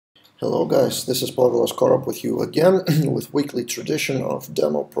Hello guys, this is Pavel Askarov with you again with weekly tradition of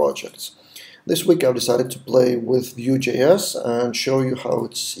demo projects. This week I've decided to play with Vue.js and show you how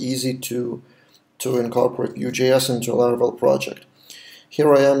it's easy to incorporate Vue.js into a Laravel project.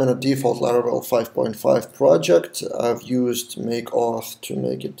 Here I am in a default Laravel 5.5 project. I've used makeauth to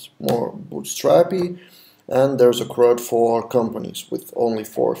make it more bootstrappy, and there's a CRUD for companies with only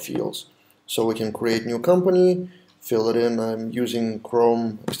 4 fields. So we can create new company, fill it in. I'm using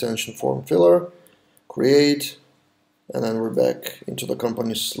Chrome extension form filler, create, and then we're back into the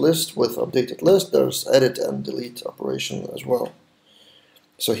company's list with updated list. There's edit and delete operation as well.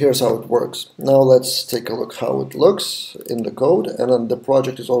 So here's how it works. Now let's take a look how it looks in the code, and then the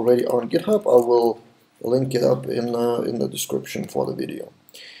project is already on GitHub. I will link it up in the description for the video.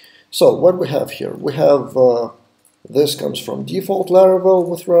 So what we have here, we have this comes from default Laravel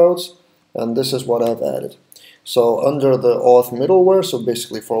with routes, and this is what I've added. So under the auth middleware, so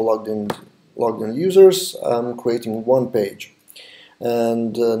basically for logged in users, I'm creating one page.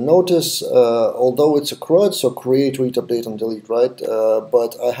 And notice, although it's a CRUD, so create, read, update, and delete, right?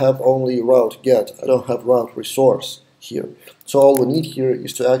 But I have only route get. I don't have route resource here. So all we need here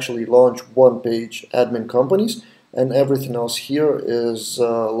is to actually launch one page, admin companies, and everything else here is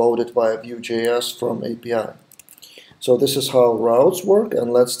loaded via Vue.js from API. So this is how routes work,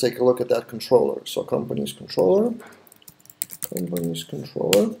 and let's take a look at that controller. So companies controller, and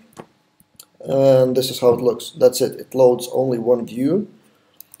this is how it looks. That's it. It loads only one view,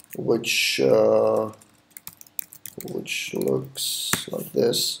 which looks like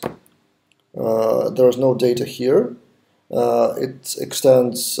this. There is no data here. It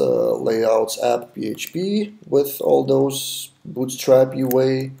extends layouts app PHP with all those bootstrap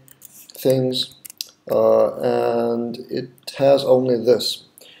UA things. And it has only this.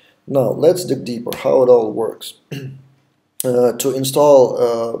 Now let's dig deeper how it all works. To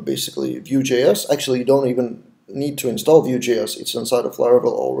install basically Vue.js, actually you don't even need to install Vue.js. It's inside of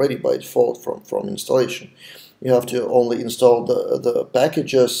Laravel already by default from installation. You have to only install the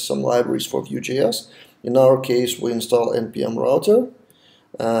packages, some libraries for Vue.js. In our case we install npm router,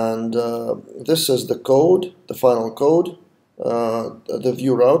 and this is the code, the final code, the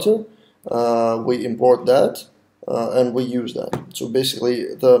Vue router. We import that and we use that. So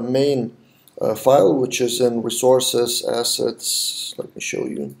basically the main file, which is in resources, assets, let me show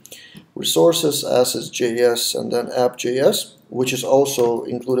you, resources, assets.js, and then app.js, which is also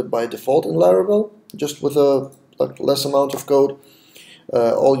included by default in Laravel, just with a less amount of code.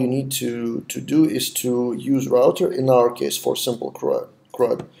 All you need to do is to use router, in our case for simple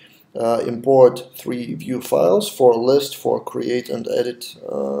CRUD. Import 3 Vue files for list, for create and edit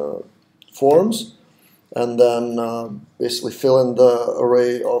forms, and then basically fill in the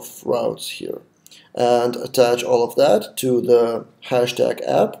array of routes here and attach all of that to the hashtag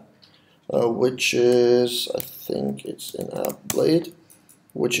app, which is, I think it's in app blade,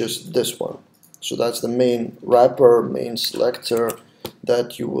 which is this one. So that's the main wrapper, main selector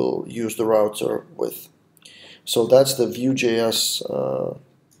that you will use the router with. So that's the Vue.js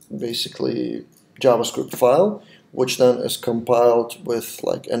basically JavaScript file, which then is compiled with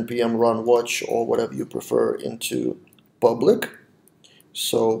like npm run watch or whatever you prefer into public.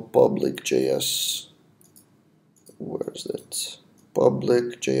 So public.js, where is it?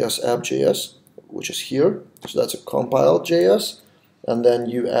 Public.js app.js, which is here. So that's a compiled JS, and then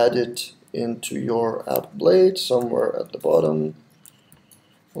you add it into your app blade somewhere at the bottom,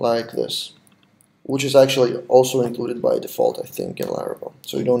 like this, which is actually also included by default, I think, in Laravel.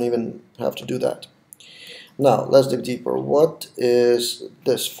 So you don't even have to do that. Now let's dig deeper. What is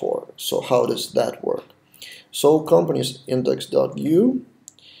this for? So how does that work? So companies index.vue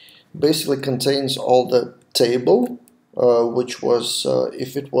basically contains all the table, which was,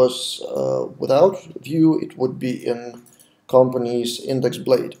 if it was without Vue, it would be in companies index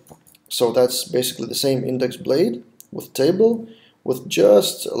blade. So that's basically the same index blade with table, with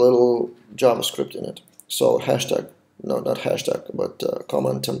just a little JavaScript in it. So hashtag, no, not hashtag, but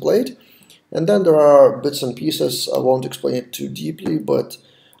command template. And then there are bits and pieces. I won't explain it too deeply, but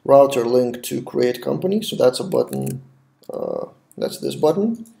router link to create company. So that's a button, that's this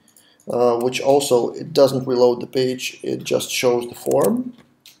button, which also, it doesn't reload the page, it just shows the form.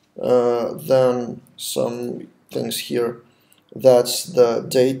 Then some things here, that's the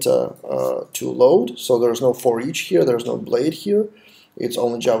data to load. So there's no for each here, there's no blade here. It's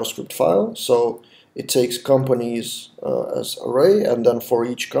only JavaScript file. So it takes companies as array, and then for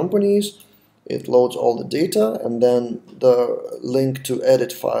each companies, it loads all the data, and then the link to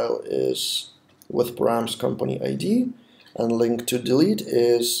edit file is with params company ID, and link to delete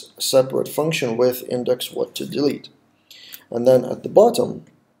is a separate function with index what to delete. And then at the bottom,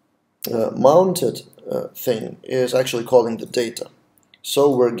 mounted thing is actually calling the data.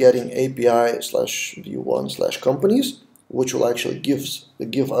 So we're getting API slash view1 slash companies, which will actually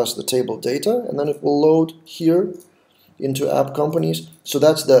give us the table data, and then it will load here into app companies. So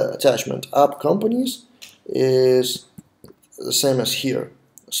that's the attachment. App companies is the same as here.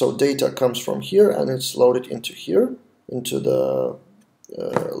 So data comes from here and it's loaded into here, into the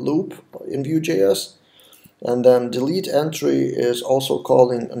loop in Vue.js. And then delete entry is also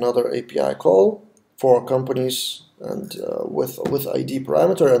calling another API call for companies and with ID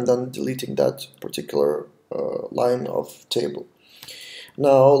parameter, and then deleting that particular line of table.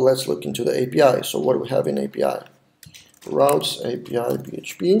 Now let's look into the API. So what do we have in API? Routes API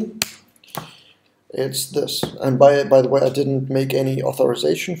PHP. It's this. And by the way, I didn't make any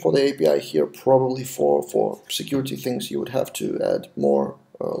authorization for the API here. Probably for security things you would have to add more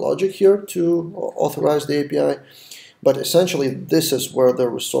logic here to authorize the API. But essentially this is where the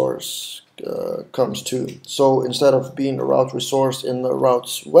resource comes to. So instead of being a route resource in the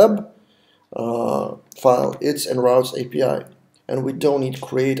routes web file, it's in routes API. And we don't need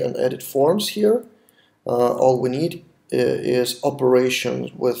create and edit forms here. All we need is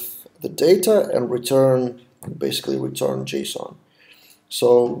operations with the data and basically return JSON.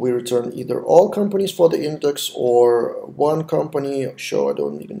 So we return either all companies for the index or one company. Show, I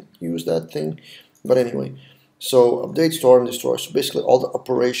don't even use that thing. But anyway, so update, store, and destroy. So basically all the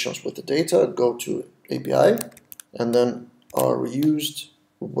operations with the data go to API and then are reused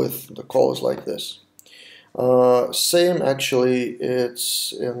with the calls like this. Same actually,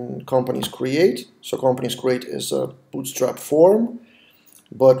 it's in companies create. So companies create is a bootstrap form,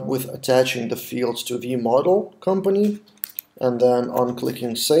 but with attaching the fields to the model company, and then on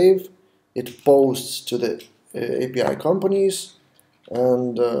clicking save, it posts to the API companies,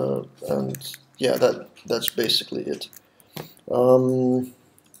 and yeah, that's basically it.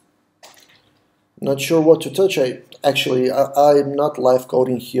 Not sure what to touch. I'm not live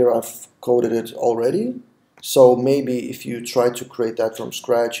coding here. I've coded it already. So maybe if you try to create that from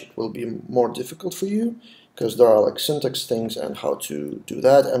scratch, it will be more difficult for you, because there are like syntax things and how to do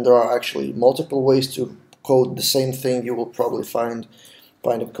that, and there are actually multiple ways to code the same thing. You will probably find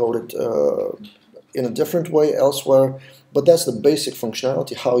it coded in a different way elsewhere, but that's the basic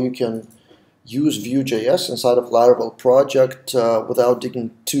functionality, how you can use Vue.js inside of Laravel project without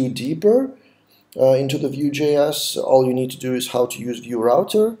digging too deeper into the Vue.js. All you need to do is how to use Vue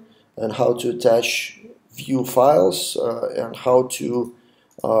router and how to attach Vue files and how to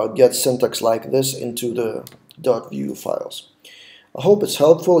get syntax like this into the .vue files. I hope it's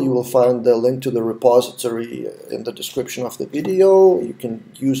helpful. You will find the link to the repository in the description of the video. You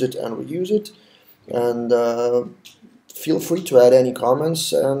can use it and reuse it. And feel free to add any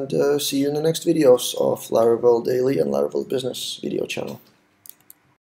comments, and see you in the next videos of Laravel Daily and Laravel Business video channel.